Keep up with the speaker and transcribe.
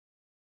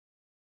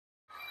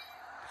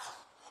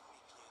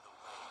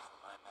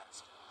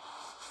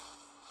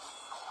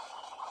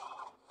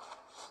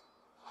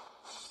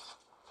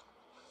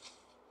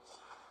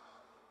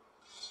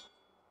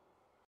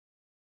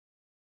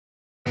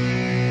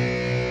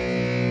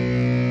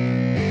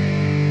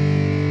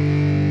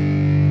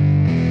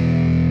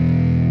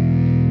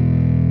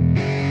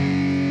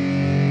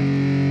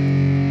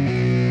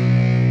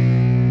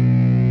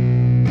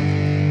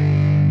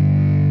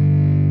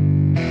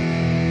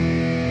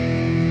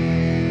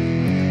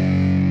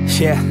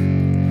Yeah,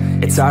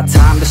 it's our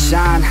time to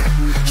shine.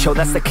 Yo,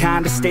 that's the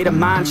kind of state of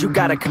mind you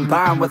gotta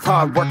combine with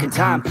hard work and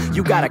time.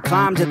 You gotta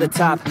climb to the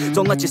top.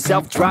 Don't let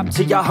yourself drop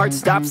till your heart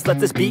stops. Let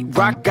this beat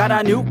rock. Got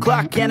a new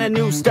clock and a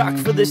new stock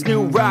for this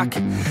new rock.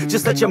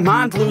 Just let your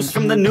mind loose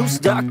from the new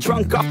stock.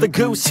 Drunk off the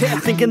goose, yeah.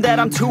 Thinking that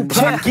I'm too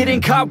pop. Getting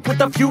caught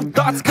with a few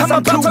thoughts cause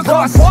I'm too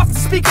lost. Off the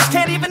speakers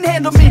can't even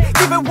handle me.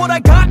 Giving what I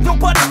got,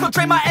 nobody's gonna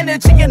drain my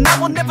energy. And I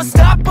will never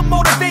stop, I'm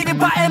motivated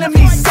by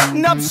enemies.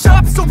 Setting up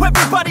shop so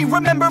everybody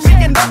remember me.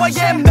 And no, I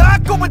am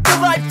not going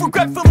through life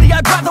regretfully.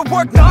 I'd rather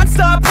work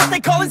non-stop, what they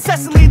call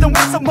incessantly, than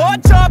work some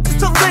odd job just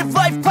to live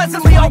life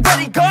pleasantly.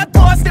 Already got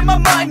lost in my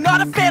mind,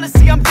 not a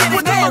fantasy, I'm getting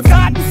it.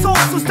 Forgotten soul,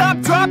 so stop,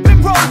 drop,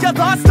 and roll. You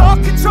lost all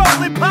control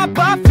and pop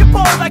off your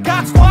ball. I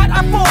got squat,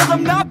 I fall,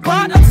 I'm not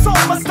bought, I'm sold.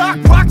 My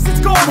stock rocks, it's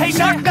gold. Hey,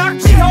 knock, knock,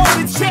 she home.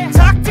 It's shit,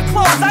 talk to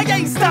close. I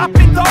ain't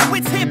stopping though,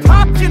 it's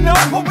hip-hop, you know.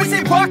 Or is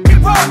it rock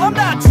and roll? I'm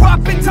not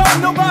dropping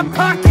down, no, my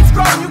pocket's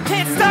grown. You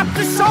can't stop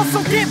the show,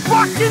 so get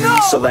rockin'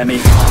 on. So let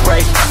me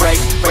break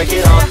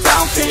it all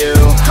down for you.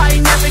 I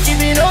ain't never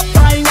giving up,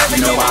 I ain't never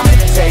giving up.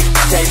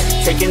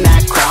 Taking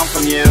that crown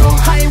from you.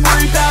 I ain't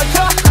worried about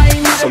you, I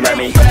ain't never. So let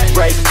me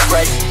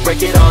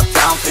break it all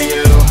down for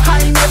you.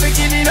 I ain't never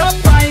giving up,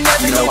 I ain't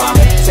never giving up. I'm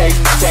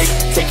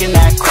taking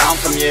that crown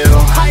from you.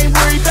 I ain't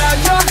worried about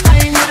you, I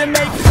ain't here to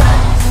make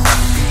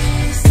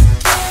friends.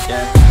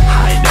 Yeah.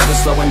 I ain't never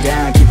slowing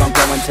down, keep on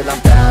going till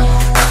I'm down.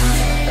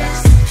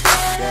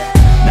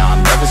 No,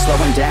 I'm never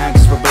slowing down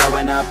cause we're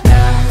blowing up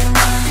now.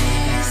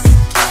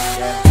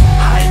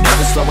 I ain't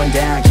never slowing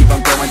down, keep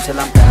on going till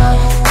I'm down.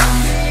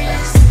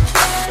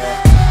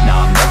 No,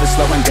 I'm never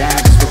slowing down,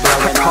 cause we're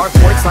blowing up. Hard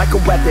words like a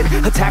weapon,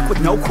 attack with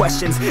no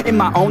questions. In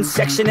my own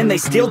section and they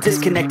still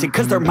disconnected,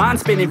 cause their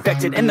mind's been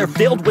infected and they're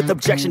filled with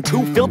objection.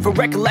 Too filled for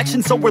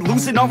recollection, so we're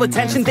losing all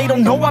attention. They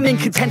don't know I'm in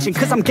contention,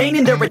 cause I'm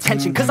gaining their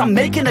attention. Cause I'm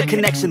making a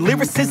connection,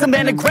 lyricism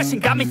and aggression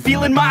got me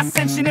feeling my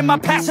ascension. In my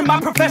passion, my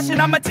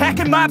profession, I'm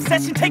attacking my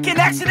obsession. Taking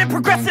action and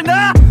progressing,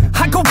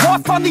 I go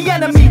off on the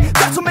enemy,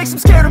 that's what makes them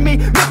scared of me.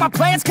 Make my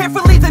plans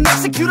carefully, then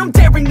execute them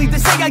daringly. They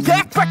say I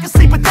act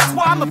recklessly, but that's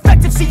why I'm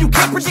effective. See, you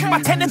can't predict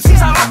my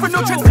tendencies, I offer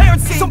no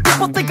transparency. Some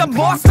people think I'm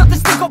lost,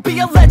 others think I'll be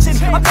a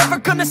legend. I'm never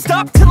gonna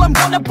stop till I'm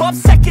one above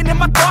second. And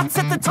my thoughts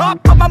at the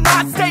top, but my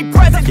mind stay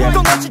present.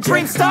 Don't let your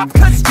dreams stop,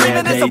 cause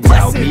dreaming is a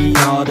blessing. They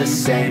tell me all the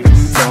same,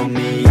 told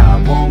me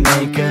I won't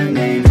make a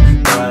name.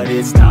 But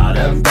it's not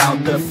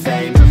about the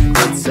fame,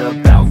 it's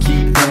about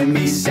keeping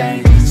me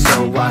sane.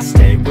 So I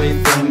stay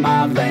within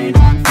my lane,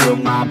 feel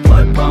my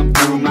blood pump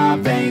through my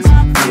veins.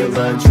 Feel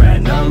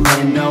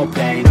adrenaline, no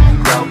pain,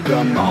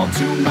 welcome all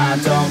to my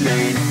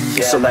domain.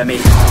 So let me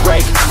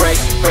break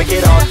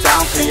it all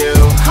down for you.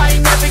 I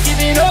ain't never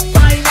giving up,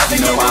 I ain't never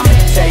giving up. I'm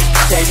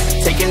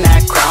taking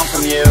that crown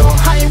from you.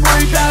 I ain't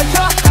worried about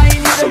you, I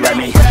ain't never. So let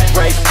me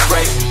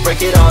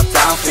break it all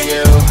down for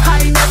you.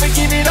 I ain't never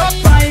giving up,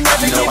 I ain't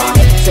never giving up. I'm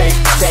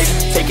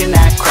taking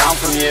that crown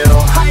from you.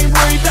 I ain't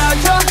worried about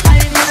you, I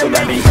ain't never. So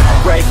let me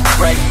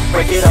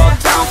break it all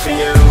down for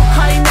you.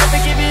 I ain't never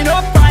giving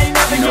up, I ain't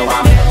never giving up.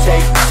 I'm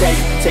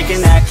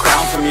taking that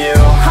crown from you.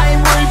 I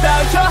ain't worried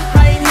about you,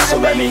 I ain't never. So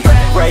let me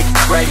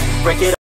break it